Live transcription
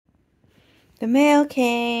The mail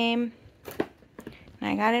came. And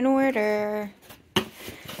I got an order.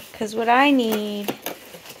 Because what I need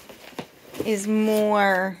is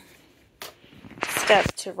more stuff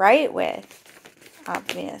to write with,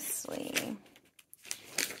 obviously.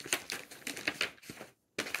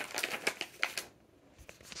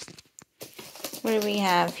 What do we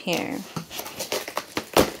have here?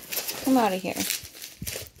 Come out of here.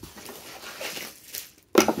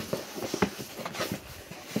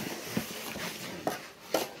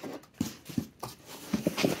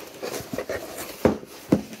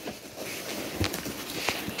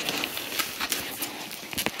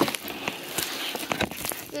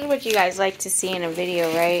 This is what you guys like to see in a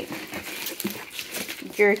video, right?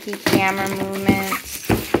 Jerky camera movements.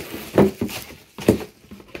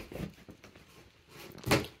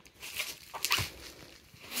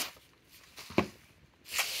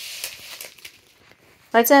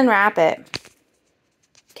 Let's unwrap it.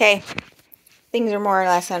 Okay, things are more or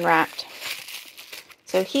less unwrapped.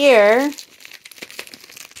 So here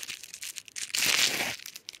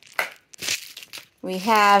we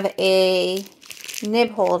have a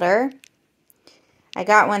nib holder. I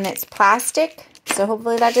got one that's plastic, so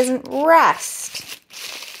hopefully that doesn't rust.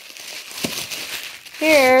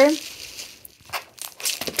 Here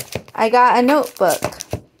I got a notebook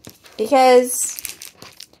because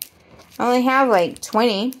I only have like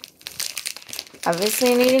 20.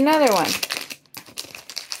 Obviously I need another one.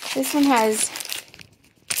 This one has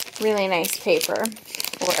really nice paper,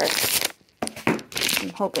 or I'm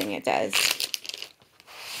hoping it does.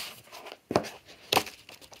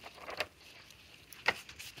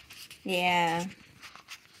 Yeah.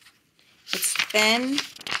 It's thin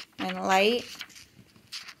and light,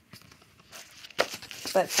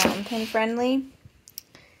 but fountain pen friendly.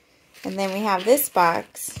 And then we have this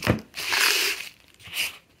box.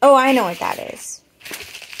 Oh, I know what that is.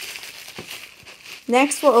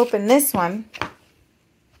 Next, we'll open this one.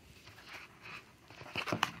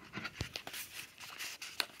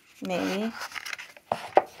 Maybe.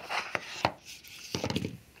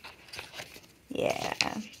 Yeah.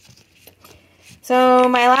 So,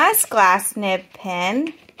 my last glass nib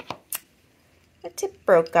pen, the tip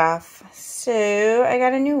broke off. So, I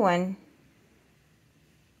got a new one.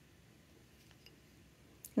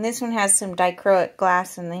 And this one has some dichroic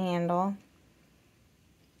glass in the handle.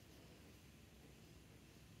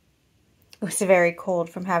 It was very cold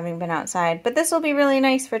from having been outside, but this will be really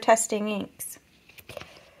nice for testing inks.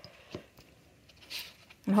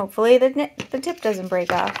 And hopefully the tip doesn't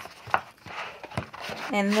break off.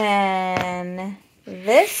 And then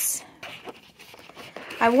this,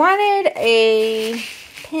 I wanted a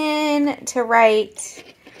pen to write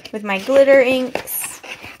with my glitter inks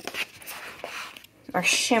or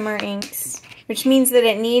shimmer inks, which means that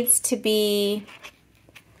it needs to be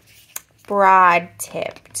broad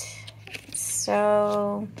tipped.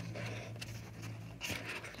 So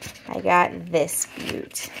I got this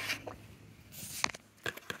beaut.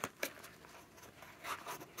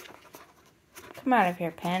 Come out of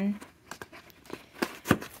here, pen.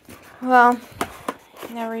 Well,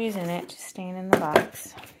 never using it, just staying in the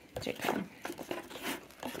box.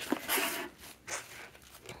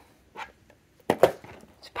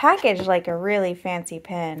 It's packaged like a really fancy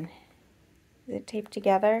pen. Is it taped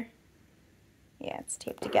together? Yeah, it's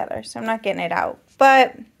taped together, so I'm not getting it out.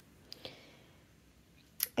 But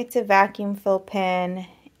it's a vacuum fill pen,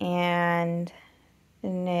 and the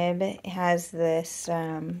nib has this sort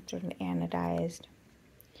of anodized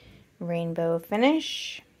rainbow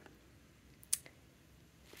finish.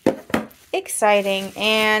 Exciting.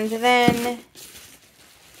 And then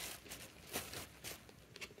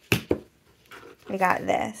we got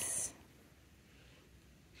this.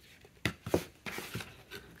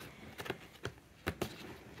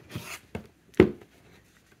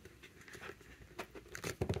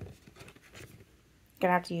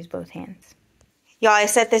 Gonna have to use both hands. Y'all, I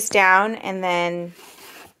set this down and then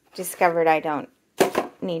discovered I don't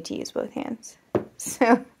need to use both hands.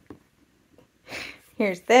 So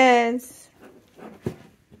here's this.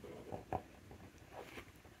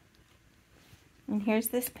 And here's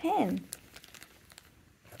this pen.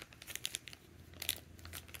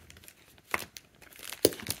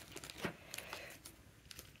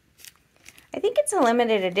 I think it's a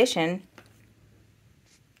limited edition.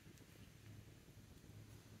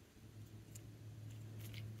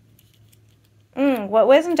 What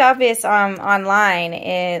wasn't obvious online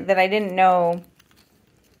is that I didn't know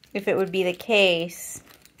if it would be the case,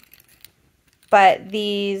 but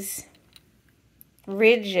these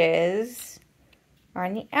ridges are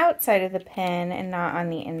on the outside of the pen and not on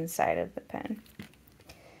the inside of the pen.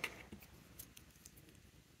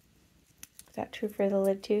 Is that true for the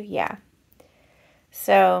lid too? Yeah.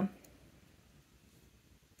 So,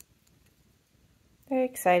 very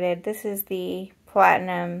excited. This is the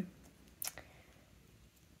Platinum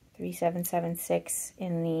 3776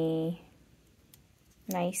 in the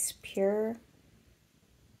Nice Pure,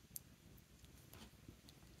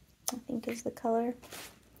 I think is the color.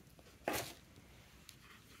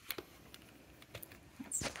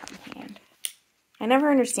 That's the wrong hand. I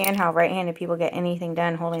never understand how right-handed people get anything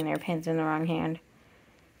done holding their pens in the wrong hand.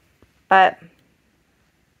 But,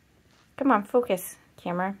 come on, focus,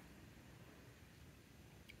 camera.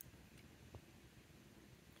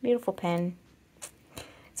 Beautiful pen.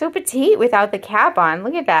 So petite without the cap on.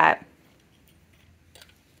 Look at that.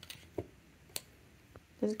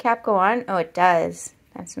 Does the cap go on? Oh, it does.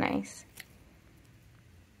 That's nice.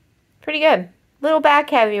 Pretty good. Little back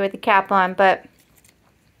heavy with the cap on, but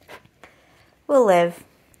we'll live.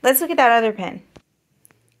 Let's look at that other pen.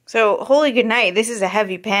 So, holy good night. This is a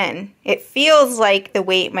heavy pen. It feels like the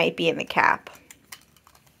weight might be in the cap.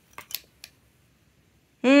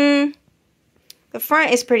 The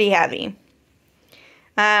front is pretty heavy.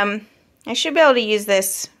 I should be able to use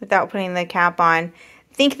this without putting the cap on.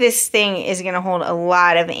 I think this thing is going to hold a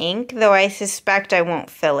lot of ink, though I suspect I won't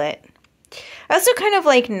fill it. I also kind of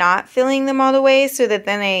like not filling them all the way so that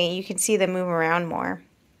then you can see them move around more.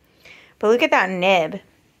 But look at that nib.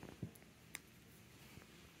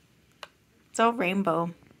 It's all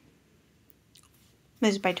rainbow.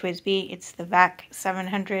 This is by Twisby. It's the VAC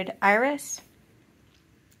 700 Iris.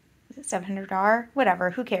 Is it 700R?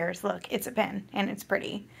 Whatever, who cares? Look, it's a pen, and it's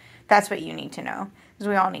pretty. That's what you need to know, because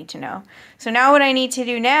we all need to know. So now what I need to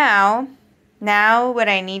do now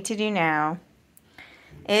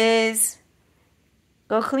is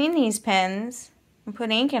go clean these pens and put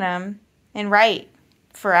ink in them and write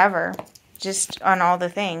forever, just on all the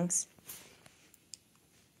things.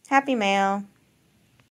 Happy mail.